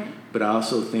ahead. Right. But I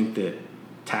also think that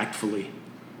tactfully,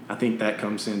 I think that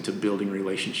comes into building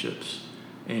relationships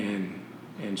and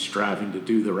striving to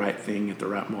do the right thing at the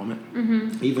right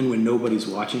moment, even when nobody's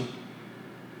watching.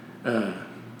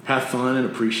 Have fun and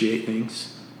appreciate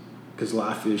things, because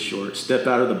life is short. Step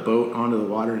out of the boat onto the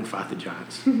water and fight the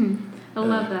giants. I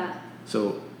love that.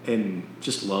 So, and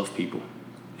just love people.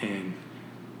 And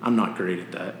I'm not great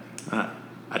at that.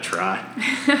 I try,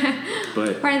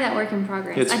 but part of that work in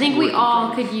progress. I think we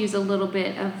all could use a little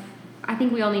bit of. I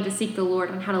think we all need to seek the Lord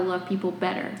on how to love people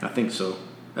better. I think so,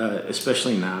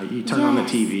 especially now. You turn on the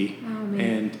TV,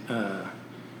 and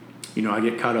I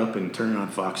get caught up in turning on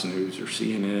Fox News or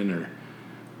CNN or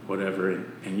whatever,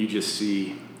 and you just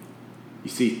see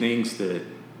things that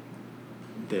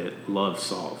love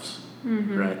solves,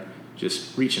 right?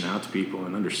 Just reaching out to people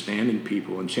and understanding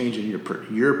people and changing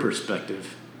your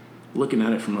perspective, looking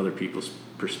at it from other people's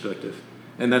perspective.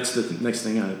 And that's the next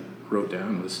thing I wrote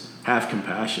down was have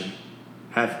compassion.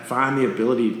 Find the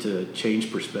ability to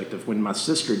change perspective. When my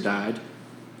sister died,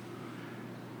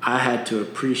 I had to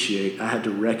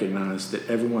recognize that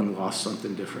everyone lost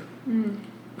something different.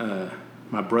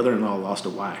 My brother-in-law lost a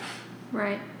wife.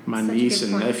 Right. My niece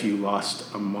and nephew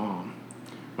lost a mom.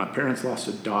 My parents lost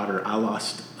a daughter. I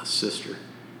lost a sister.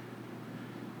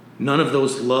 None of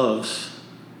those loves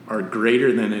are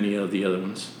greater than any of the other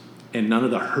ones. And none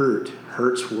of the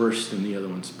hurts worse than the other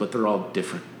ones, but they're all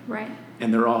different. Right.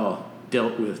 And they're all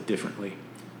dealt with differently.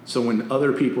 So when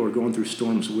other people are going through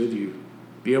storms with you,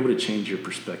 be able to change your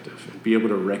perspective and be able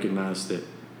to recognize that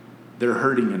they're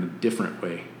hurting in a different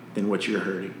way than what you're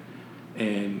hurting,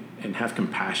 and have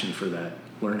compassion for that.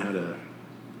 Learn how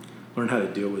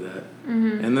to deal with that.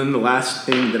 And then the last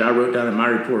thing that I wrote down in my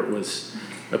report was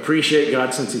appreciate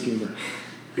God's sense of humor,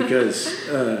 because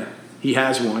He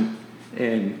has one,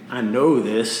 and I know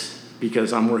this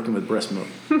because I'm working with breast milk.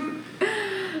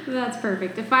 That's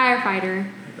perfect. A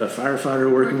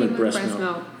firefighter working with breast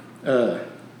milk.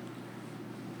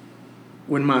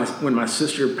 When my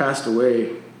sister passed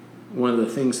away, one of the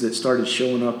things that started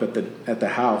showing up at the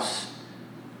house,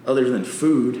 other than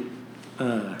food,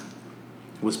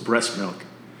 was breast milk,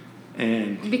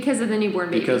 and because of the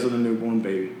newborn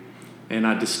baby. And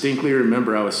I distinctly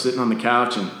remember I was sitting on the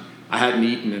couch and I hadn't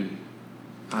eaten in,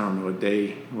 I don't know, a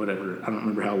day, whatever. I don't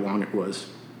remember how long it was.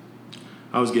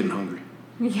 I was getting hungry.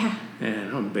 Yeah.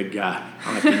 And I'm a big guy.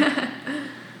 I like to eat.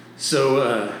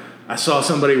 So I saw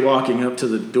somebody walking up to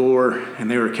the door, and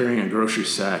they were carrying a grocery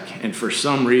sack. And for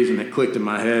some reason, it clicked in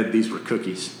my head, these were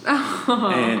cookies.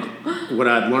 Oh. And what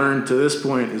I'd learned to this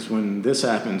point is when this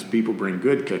happens, people bring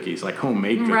good cookies, like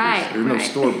homemade cookies. Right, There's no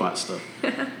store-bought stuff.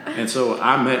 And so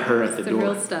I met her at the door.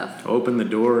 Real stuff. Opened the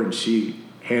door, and she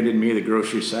handed me the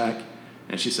grocery sack.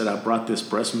 And she said, I brought this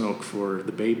breast milk for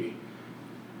the baby.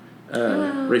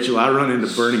 Rachel, I run into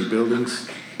burning buildings,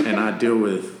 and I deal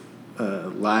with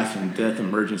life and death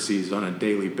emergencies on a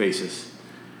daily basis.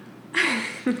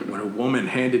 When a woman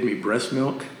handed me breast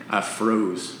milk, I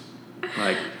froze.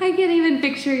 Like, I can't even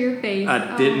picture your face.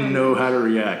 I didn't know how to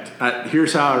react.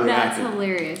 Here's how I reacted. That's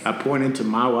hilarious. I pointed to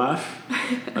my wife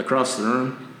across the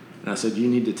room, and I said, "You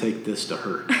need to take this to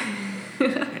her."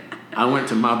 I went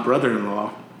to my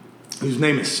brother-in-law, whose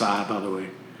name is Cy, by the way,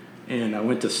 and I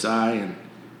went to Cy, and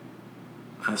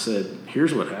I said,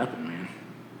 "Here's what happened, man."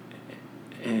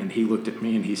 And he looked at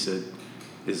me, and he said,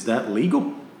 "Is that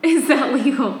legal?" Is that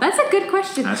legal? That's a good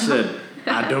question. I said,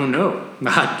 "I don't know. I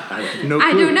have no clue."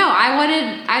 I don't know. I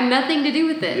had nothing to do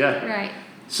with it. Yeah. Right.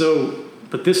 So,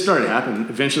 but this started happening.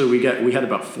 Eventually, we had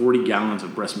about 40 gallons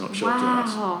of breast milk show up to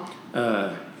us.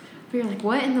 Wow. But you're like,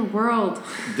 what in the world?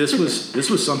 This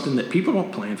was something that people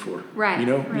don't plan for. Right. You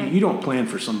know, right. you don't plan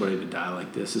for somebody to die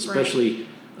like this, especially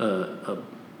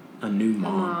a new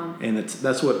mom. And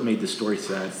that's what made the story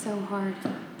sad. So hard.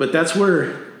 But that's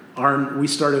where we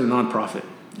started a nonprofit,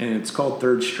 and it's called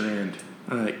Third Strand.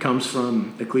 It comes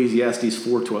from Ecclesiastes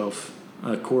 4:12,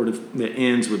 a cord that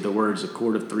ends with the words, "A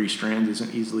cord of three strands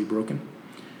isn't easily broken."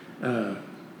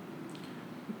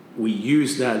 We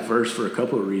used that verse for a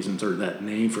couple of reasons, or that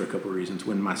name for a couple of reasons.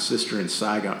 When my sister and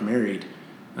Cy got married,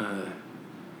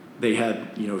 they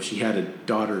had, she had a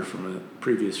daughter from a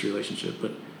previous relationship,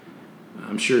 but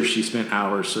I'm sure she spent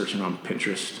hours searching on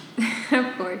Pinterest.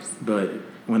 Of course. But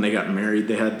when they got married,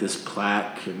 they had this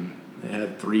plaque, and they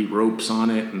had 3 ropes on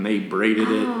it, and they braided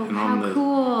it, and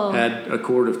cool. had a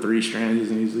cord of 3 strands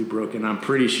isn't easily broken. I'm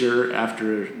pretty sure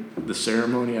after the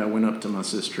ceremony, I went up to my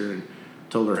sister and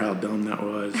told her how dumb that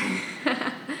was, and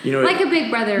like a big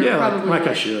brother, yeah, probably. like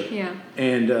I should. Yeah.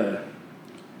 And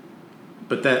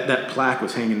but that plaque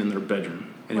was hanging in their bedroom,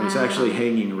 and it was actually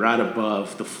hanging right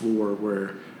above the floor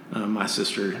where my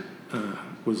sister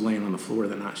was laying on the floor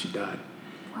the night she died.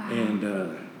 Wow.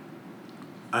 And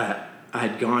I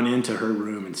had gone into her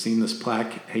room and seen this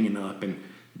plaque hanging up, and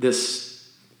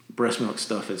this breast milk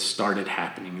stuff had started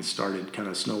happening and started kind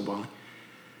of snowballing.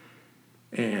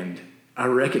 And I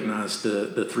recognized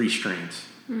the 3 strands.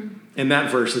 And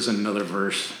that verse is another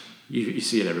verse. You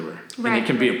see it everywhere. Right, and it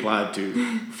can be applied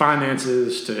to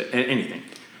finances, to anything.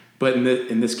 But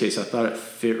in this case, I thought it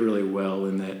fit really well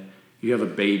in that you have a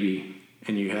baby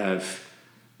and you have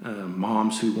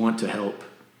moms who want to help,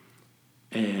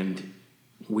 and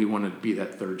we wanted to be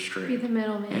that third strand. Be the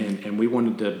middleman. And we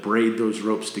wanted to braid those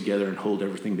ropes together and hold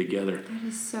everything together. That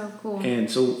is so cool. And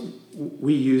so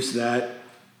we used that.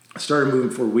 Started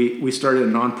moving forward. We started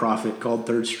a nonprofit called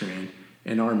Third Strand,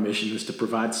 and our mission is to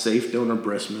provide safe donor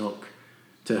breast milk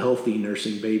to healthy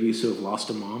nursing babies who have lost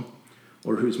a mom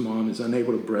or whose mom is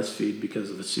unable to breastfeed because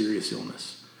of a serious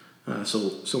illness.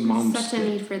 So moms such a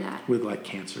need for that with like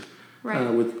cancer. Right.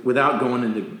 Without going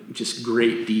into just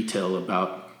great detail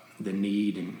about the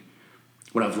need, and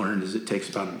what I've learned is it takes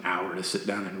about an hour to sit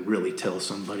down and really tell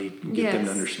somebody, get them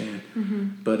to understand.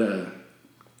 Mm-hmm. But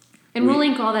and we'll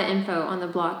link all that info on the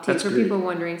blog too for great. people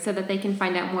wondering, so that they can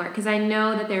find out more, because I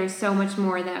know that there's so much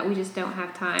more that we just don't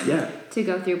have time to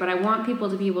go through, but I want people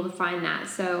to be able to find that.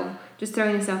 So just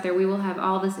throwing this out there, we will have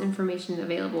all this information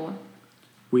available.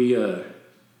 We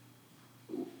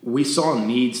saw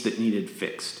needs that needed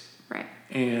fixed. Right.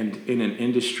 And in an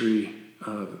industry,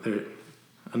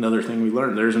 another thing we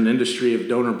learned, there's an industry of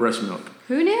donor breast milk.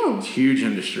 Who knew? It's a huge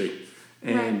industry.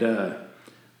 And right.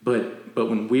 But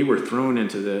when we were thrown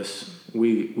into this,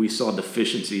 we saw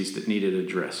deficiencies that needed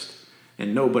addressed,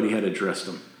 and nobody had addressed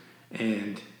them.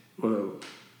 And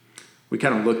we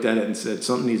kind of looked at it and said,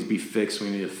 something needs to be fixed. We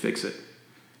need to fix it.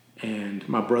 And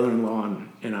my brother-in-law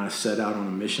and I set out on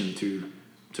a mission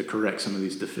to correct some of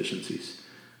these deficiencies.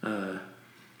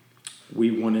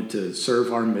 We wanted to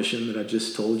serve our mission that I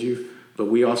just told you, but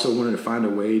we also wanted to find a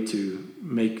way to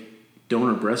make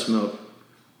donor breast milk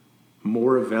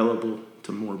more available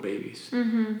to more babies.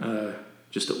 Mm-hmm.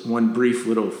 Just one brief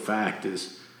little fact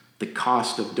is the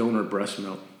cost of donor breast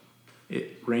milk.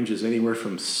 It ranges anywhere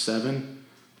from $7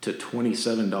 to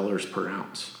 $27 per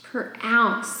ounce. Per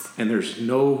ounce. And there's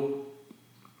no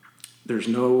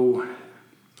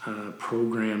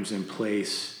programs in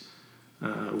place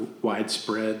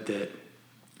widespread that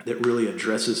really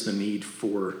addresses the need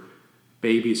for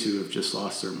babies who have just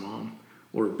lost their mom,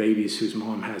 or babies whose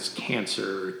mom has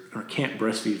cancer or can't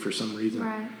breastfeed for some reason.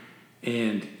 Right.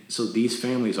 And so these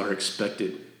families are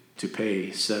expected to pay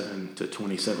 $7 to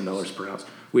 $27 per ounce.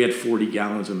 We had 40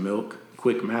 gallons of milk.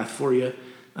 Quick math for you.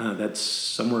 That's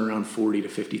somewhere around $40,000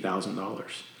 to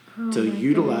 $50,000 to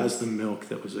utilize the milk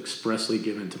that was expressly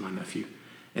given to my nephew.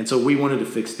 And so we wanted to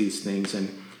fix these things, and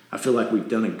I feel like we've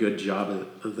done a good job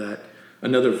of that.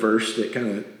 Another verse that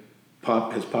kind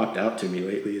of has popped out to me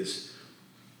lately is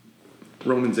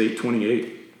Romans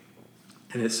 8:28,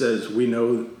 and it says, "We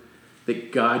know that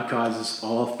that God causes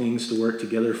all things to work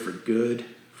together for good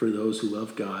for those who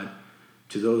love God,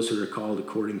 to those who are called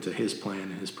according to his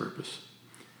plan and his purpose.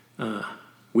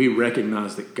 We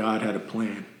recognize that God had a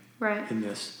plan in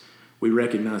this. We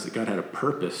recognize that God had a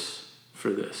purpose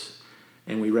for this.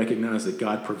 And we recognize that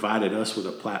God provided us with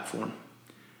a platform.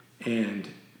 And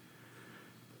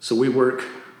so we work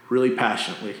really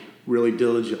passionately, really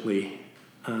diligently.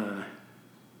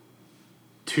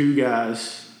 2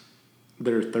 guys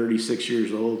that are 36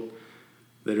 years old,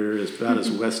 that are about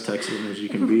as West Texan as you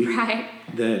can be,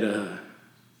 that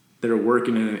are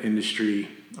working in an industry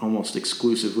almost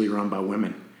exclusively run by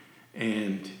women,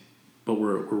 but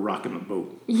we're rocking the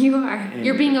boat. You are. And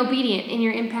you're being obedient, and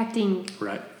you're impacting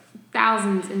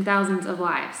thousands and thousands of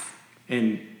lives.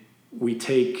 And we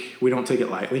don't take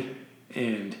it lightly.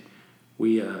 And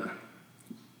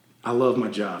I love my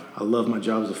job. I love my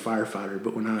job as a firefighter.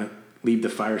 But when I leave the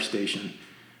fire station,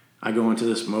 I go into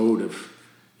this mode of,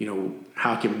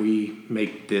 how can we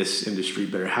make this industry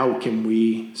better? How can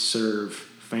we serve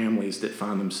families that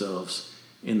find themselves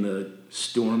in the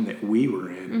storm that we were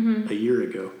in a year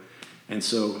ago? And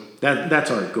so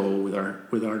that's our goal with our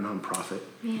nonprofit.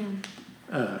 Man,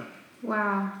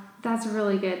 wow, that's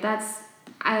really good. It's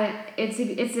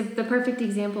the perfect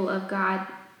example of God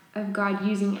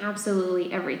using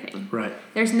absolutely everything. Right.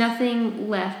 There's nothing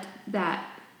left that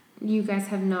you guys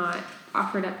have not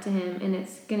offered up to him, and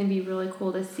it's going to be really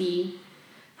cool to see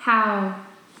how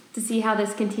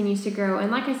this continues to grow.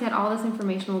 And like I said, all this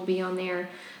information will be on there.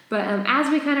 But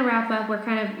as we kind of wrap up, we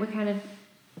kind of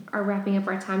are wrapping up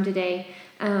our time today.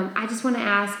 I just want to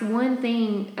ask one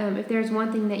thing, if there's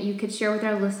one thing that you could share with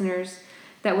our listeners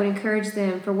that would encourage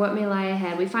them for what may lie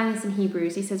ahead. We find this in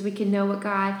Hebrews. He says we can know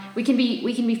we can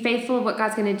be faithful of what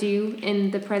God's going to do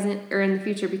in the present or in the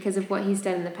future because of what he's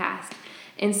done in the past.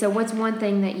 And so what's one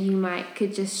thing that you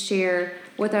could just share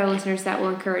with our listeners that will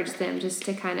encourage them just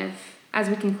to kind of, as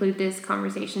we conclude this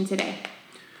conversation today?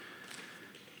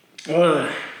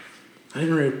 I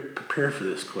didn't really prepare for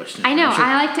this question. I know.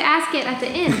 I like to ask it at the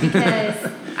end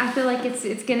because I feel like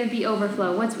it's going to be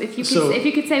overflow. If you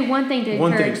could say one thing to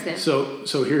encourage them.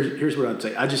 So here's what I'd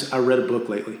say. I read a book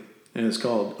lately, and it's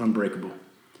called Unbreakable,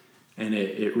 and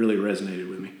it really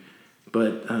resonated with me.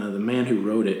 But the man who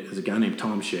wrote it is a guy named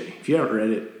Tom Shea. If you haven't read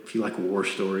it, if you like war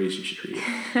stories, you should read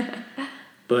it.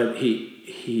 But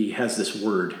he has this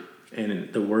word,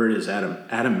 and the word is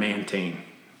adamantane.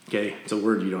 Okay, it's a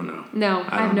word you don't know. No,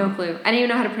 I have no clue. I don't even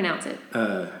know how to pronounce it.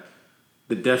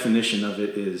 The definition of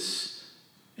it is,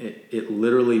 it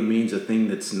literally means a thing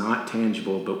that's not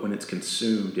tangible, but when it's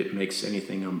consumed, it makes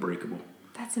anything unbreakable.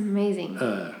 That's amazing.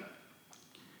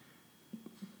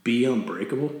 Be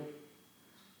unbreakable,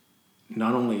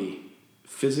 not only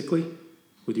physically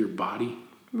with your body,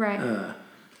 right?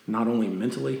 Not only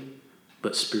mentally,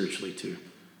 but spiritually too.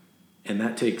 And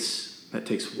that takes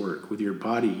work. With your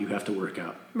body, you have to work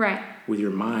out. Right. With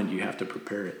your mind, you have to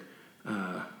prepare it.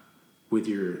 With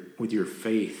your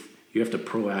faith, you have to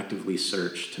proactively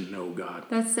search to know God.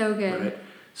 That's so good. Right.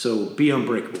 So be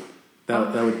unbreakable.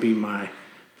 That would be my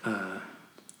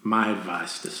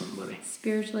advice to somebody.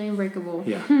 Spiritually unbreakable.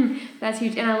 Yeah. That's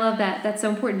huge. And I love that. That's so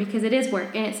important because it is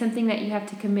work and it's something that you have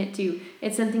to commit to.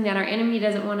 It's something that our enemy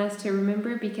doesn't want us to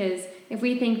remember because if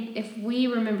we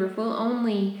remember, if we'll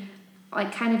only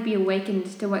kind of be awakened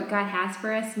to what God has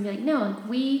for us and be like, no,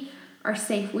 we are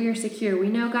safe. We are secure. We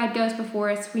know God goes before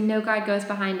us. We know God goes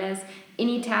behind us.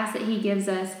 Any task that he gives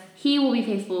us, he will be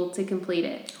faithful to complete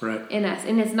it in us.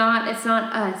 And it's not us,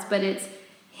 but it's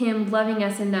him loving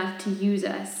us enough to use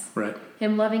us. Right.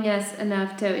 Him loving us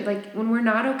enough to, when we're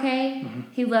not okay,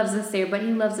 he loves us there, but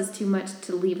he loves us too much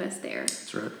to leave us there.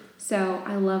 That's right. So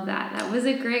I love that. That was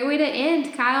a great way to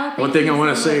end, Kyle. One thing I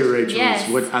want to say, Rachel,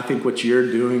 is what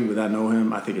you're doing with I Know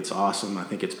Him. I think it's awesome. I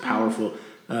think it's powerful.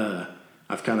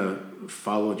 I've kind of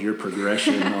followed your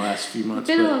progression in the last few months.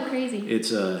 It's been a little crazy.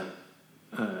 It's I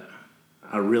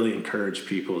really encourage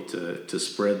people to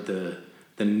spread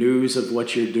the news of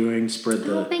what you're doing.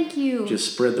 Thank you.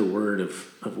 Just spread the word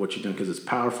of what you're doing because it's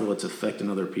powerful. It's affecting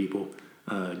other people,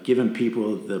 giving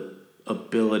people the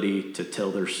ability to tell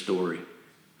their story.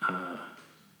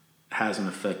 Has an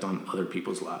effect on other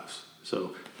people's lives.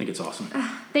 So I think it's awesome.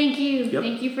 Thank you. Yep.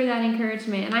 Thank you for that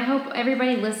encouragement. And I hope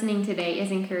everybody listening today is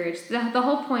encouraged. The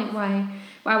whole point why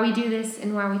we do this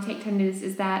and why we take time to do this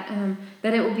is that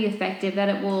it will be effective, that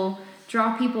it will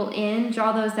draw people in,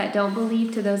 draw those that don't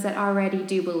believe to those that already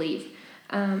do believe,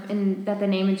 and that the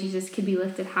name of Jesus could be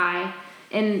lifted high,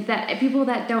 and that people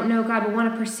that don't know God will want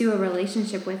to pursue a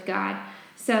relationship with God.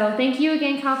 So thank you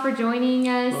again, Kyle, for joining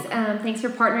us. Thanks for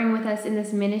partnering with us in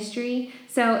this ministry.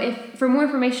 So if for more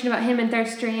information about him and Third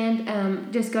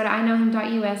Strand, just go to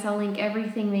iknowhim.us. I'll link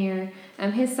everything there.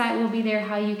 His site will be there,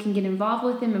 how you can get involved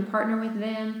with them and partner with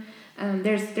them.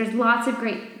 There's lots of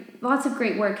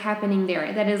great work happening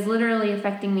there that is literally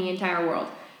affecting the entire world.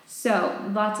 So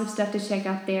lots of stuff to check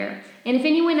out there. And if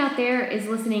anyone out there is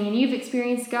listening and you've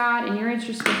experienced God and you're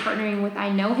interested in partnering with I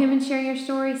Know Him and sharing your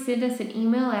story, send us an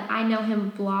email at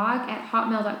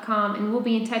iknowhimblog@hotmail.com and we'll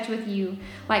be in touch with you.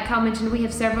 Like Kyle mentioned, we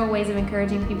have several ways of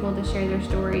encouraging people to share their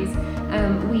stories.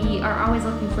 We are always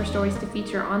looking for stories to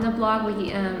feature on the blog.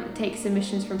 We take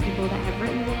submissions from people that have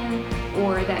written them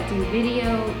or that do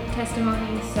video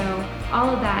testimonies. So all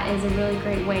of that is a really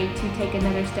great way to take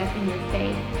another step in your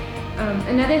faith.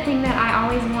 Another thing that I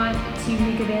always want to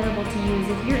make available to you is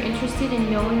if you're interested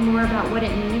in knowing more about what it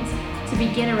means to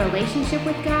begin a relationship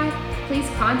with God, please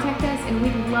contact us and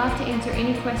we'd love to answer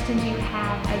any questions you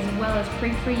have as well as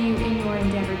pray for you in your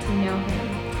endeavor to know Him.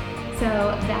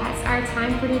 So that's our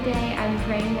time for today. I'm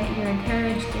praying that you're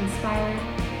encouraged, inspired,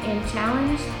 and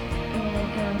challenged,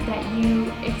 and that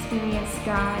you experience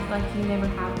God like you never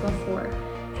have before.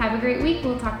 Have a great week.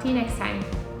 We'll talk to you next time.